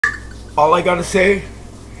All I gotta say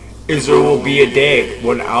is there will be a day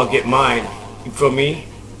when I'll get mine. You feel me?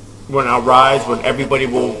 When I rise, when everybody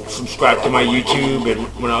will subscribe to my YouTube, and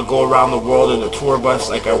when I'll go around the world in a tour bus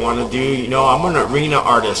like I want to do. You know, I'm an arena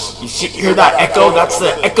artist. You see, hear that echo? That's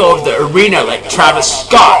the echo of the arena, like Travis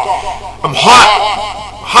Scott. I'm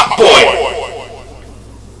hot boy.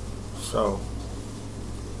 So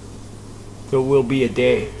there will be a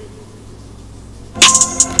day.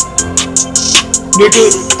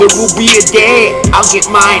 Nigga, there will be a day, I'll get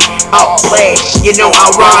mine, I'll play, you know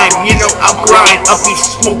I'll rhyme, you know I'll grind, I'll be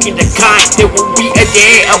smoking the kind. There will be a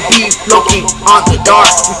day, I'll be looking on the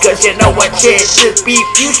dark, because you know what shit, just be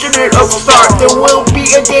future of start. There will be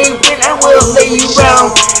a day when I will lay you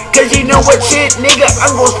down, cause you know what shit, nigga,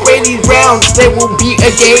 I'm gonna spray these rounds. There will be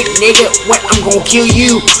a day, nigga, when I'm gonna kill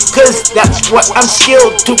you, cause that's what I'm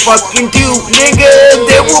skilled to fucking do, nigga.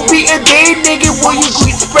 There will be a day, nigga, where you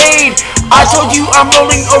get sprayed. I told you I'm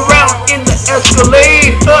rolling around in the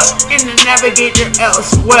Escalade, in the Navigator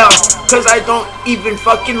as well, cause I don't even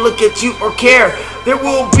fucking look at you or care. There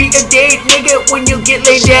will be a day, nigga, when you get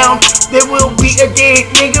laid down. There will be a day,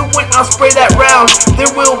 nigga, when I spray that round.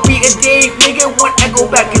 There will be a day, nigga, when I go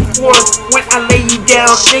back and forth, when I lay you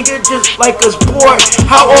down, nigga, just like a sport.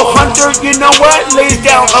 How a hunter, you know what, lays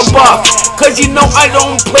down a buck, cause you know I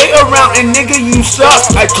don't play around, and nigga, you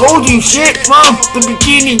suck. I told you shit from the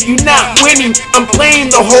beginning, you not winning. I'm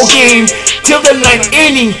playing the whole game till the ninth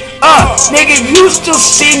inning. Nigga, you still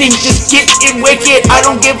sinning, just get it wicked. I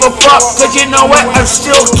don't give a fuck, cause you know what, I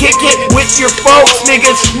still kick it with your folks.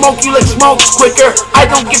 Nigga, smoke you like smoke quicker. I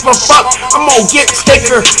don't give a fuck, I'm gonna get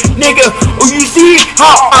sticker. Nigga, oh, you see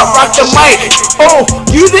how I rock the mic? Oh,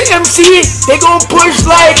 you the MC, they gon' push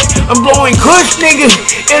like I'm blowing kush, nigga,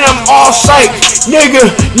 and I'm all psyched. Nigga,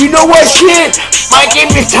 you know what shit, my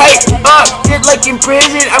game is tight up, just like in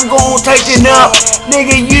prison, I'm gon' tighten up.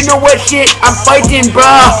 Nigga, you know what shit, I'm fighting,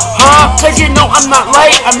 bruh. Cause you know I'm not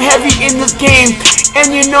light, I'm heavy in this game,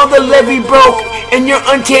 and you know the levee broke, and you're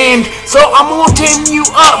untamed, so I'm gonna tame you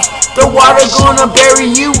up. The water gonna bury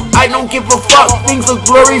you, I don't give a fuck, things look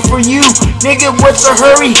blurry for you. Nigga, what's the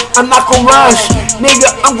hurry, I'm not gonna rush.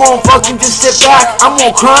 Nigga, I'm gonna fucking just sit back, I'm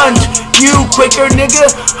gonna crunch you quicker, nigga,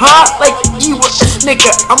 like you were a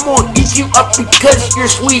snicker. I'm gonna eat you up because you're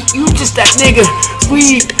sweet, you just that nigga,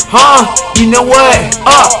 sweet, you know what,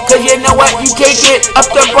 cause you know what, you take it up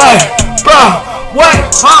the butt, bruh. What?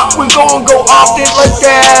 We gon' go off it like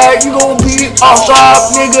that. You gon' be all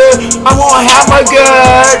soft, nigga. I'm gonna have my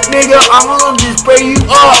gut, nigga. I'm gonna just spray you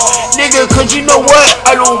up, nigga. Cause you know what?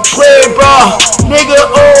 I don't play, bro. Nigga,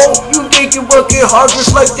 oh, you think you working hard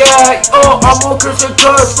just like that. Oh, I'm gonna curse and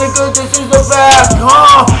cuss, nigga. This is the fact,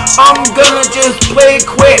 I'm gonna just play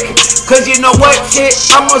quick. Cause you know what, shit?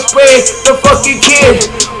 I'm gonna spray the fucking kid,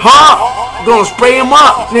 Gonna spray him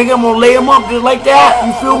up, nigga. I'm gonna lay him up just like that.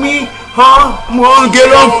 You feel me? I'm gonna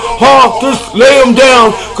get him, just lay him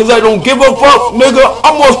down, cause I don't give a fuck, nigga,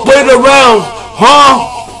 I'm gonna spray the rounds,